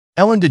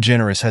Ellen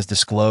DeGeneres has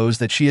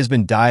disclosed that she has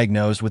been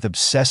diagnosed with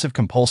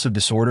obsessive-compulsive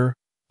disorder,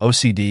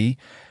 OCD,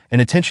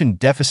 and attention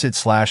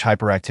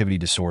deficit/hyperactivity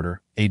disorder,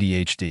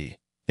 ADHD,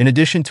 in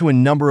addition to a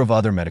number of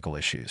other medical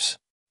issues.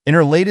 In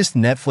her latest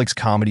Netflix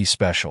comedy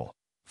special,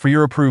 For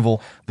Your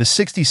Approval, the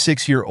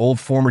 66-year-old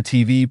former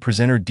TV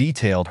presenter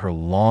detailed her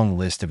long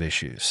list of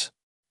issues.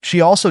 She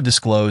also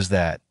disclosed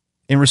that,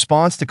 in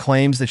response to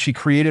claims that she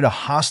created a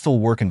hostile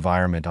work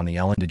environment on The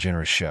Ellen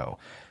DeGeneres Show,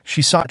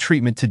 she sought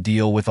treatment to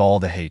deal with all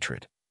the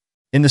hatred.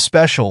 In the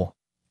special,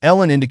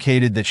 Ellen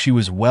indicated that she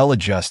was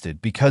well-adjusted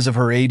because of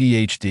her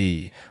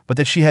ADHD, but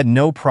that she had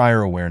no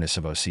prior awareness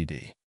of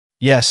OCD.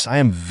 "Yes, I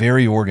am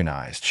very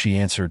organized," she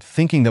answered,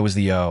 thinking that was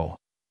the O.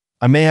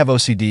 "I may have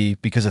OCD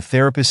because a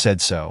therapist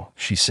said so,"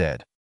 she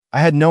said.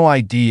 "I had no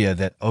idea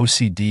that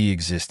OCD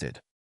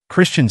existed.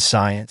 Christian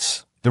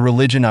Science, the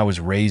religion I was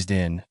raised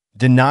in,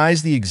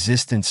 denies the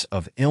existence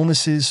of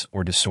illnesses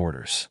or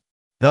disorders.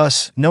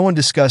 Thus, no one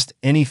discussed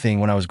anything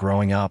when I was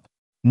growing up.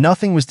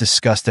 Nothing was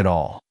discussed at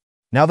all.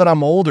 Now that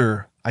I'm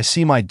older, I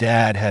see my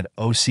dad had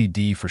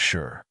OCD for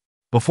sure.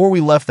 Before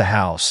we left the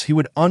house, he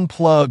would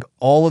unplug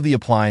all of the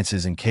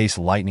appliances in case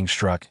lightning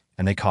struck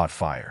and they caught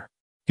fire.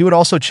 He would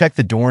also check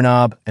the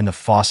doorknob and the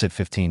faucet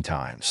 15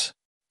 times.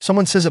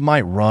 Someone says it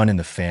might run in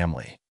the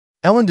family."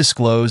 Ellen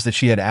disclosed that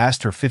she had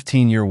asked her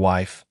 15-year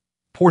wife,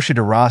 Portia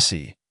de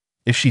Rossi,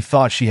 if she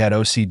thought she had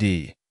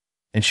OCD,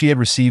 and she had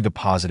received a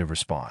positive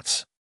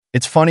response.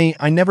 "It's funny,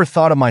 I never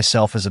thought of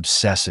myself as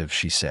obsessive,"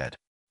 she said.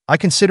 "I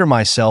consider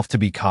myself to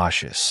be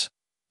cautious,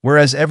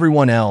 whereas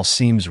everyone else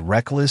seems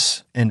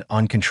reckless and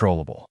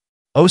uncontrollable."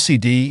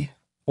 OCD,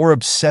 or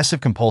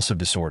obsessive-compulsive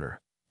disorder,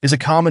 is a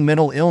common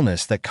mental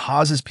illness that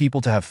causes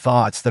people to have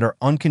thoughts that are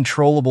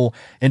uncontrollable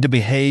and to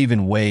behave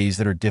in ways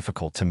that are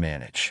difficult to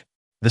manage.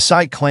 The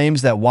site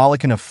claims that while it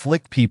can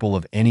afflict people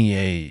of any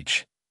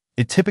age,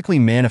 it typically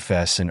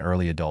manifests in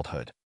early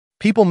adulthood.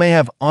 People may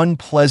have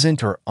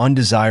unpleasant or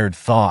undesired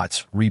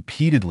thoughts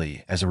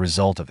repeatedly as a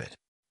result of it.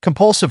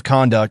 Compulsive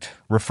conduct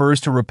refers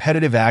to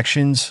repetitive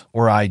actions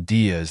or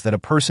ideas that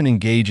a person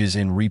engages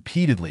in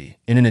repeatedly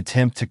in an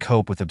attempt to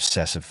cope with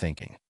obsessive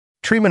thinking.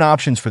 Treatment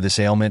options for this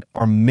ailment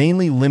are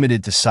mainly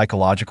limited to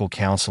psychological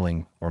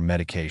counseling or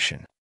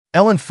medication.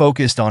 Ellen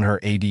focused on her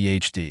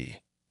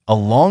ADHD, a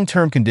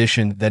long-term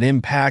condition that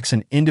impacts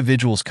an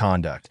individual's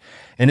conduct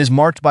and is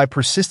marked by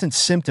persistent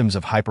symptoms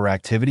of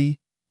hyperactivity,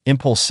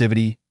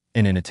 impulsivity,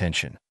 and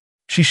inattention.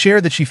 She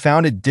shared that she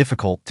found it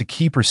difficult to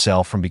keep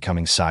herself from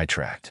becoming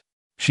sidetracked.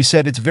 She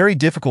said, "It's very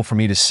difficult for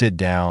me to sit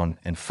down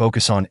and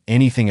focus on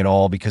anything at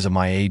all because of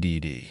my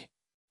ADD.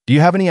 Do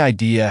you have any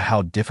idea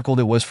how difficult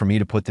it was for me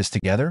to put this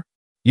together?"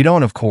 "You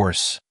don't, of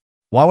course.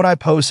 Why would I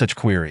pose such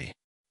query?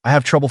 I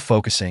have trouble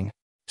focusing.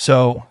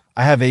 So,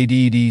 I have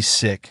ADD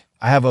sick,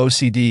 I have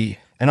OCD,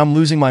 and I'm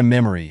losing my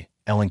memory,"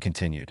 Ellen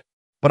continued.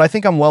 "But I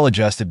think I'm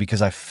well-adjusted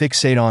because I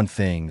fixate on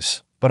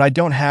things, but I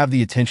don't have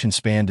the attention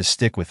span to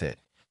stick with it,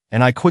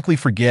 and I quickly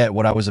forget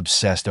what I was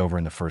obsessed over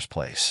in the first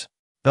place.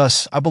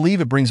 Thus, I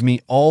believe it brings me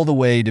all the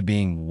way to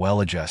being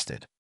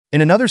well-adjusted."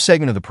 In another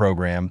segment of the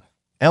program,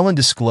 Ellen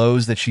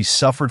disclosed that she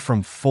suffered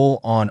from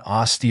full-on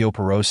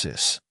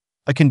osteoporosis,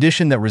 a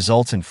condition that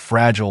results in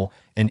fragile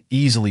and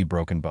easily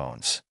broken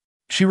bones.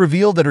 She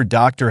revealed that her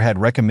doctor had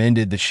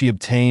recommended that she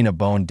obtain a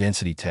bone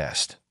density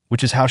test,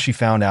 which is how she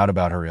found out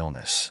about her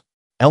illness.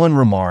 Ellen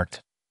remarked,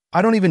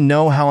 "I don't even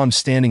know how I'm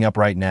standing up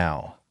right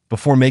now,"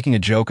 before making a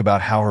joke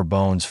about how her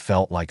bones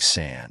felt like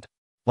sand.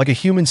 "Like a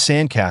human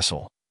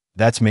sandcastle.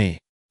 That's me.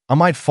 I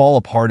might fall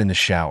apart in the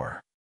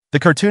shower." The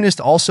cartoonist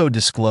also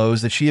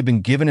disclosed that she had been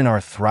given an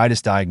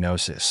arthritis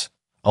diagnosis,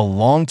 a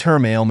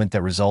long-term ailment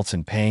that results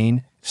in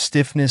pain,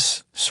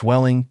 stiffness,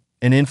 swelling,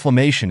 and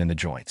inflammation in the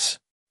joints.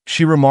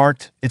 She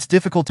remarked, "It's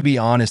difficult to be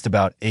honest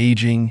about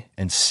aging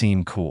and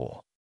seem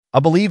cool.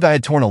 I believed I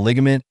had torn a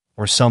ligament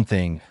or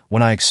something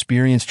when I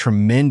experienced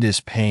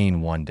tremendous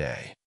pain one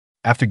day.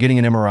 After getting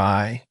an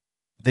MRI,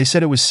 they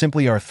said it was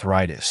simply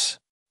arthritis.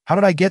 How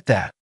did I get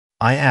that?"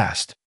 I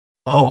asked.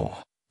 "Oh,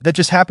 that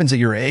just happens at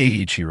your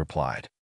age," he replied.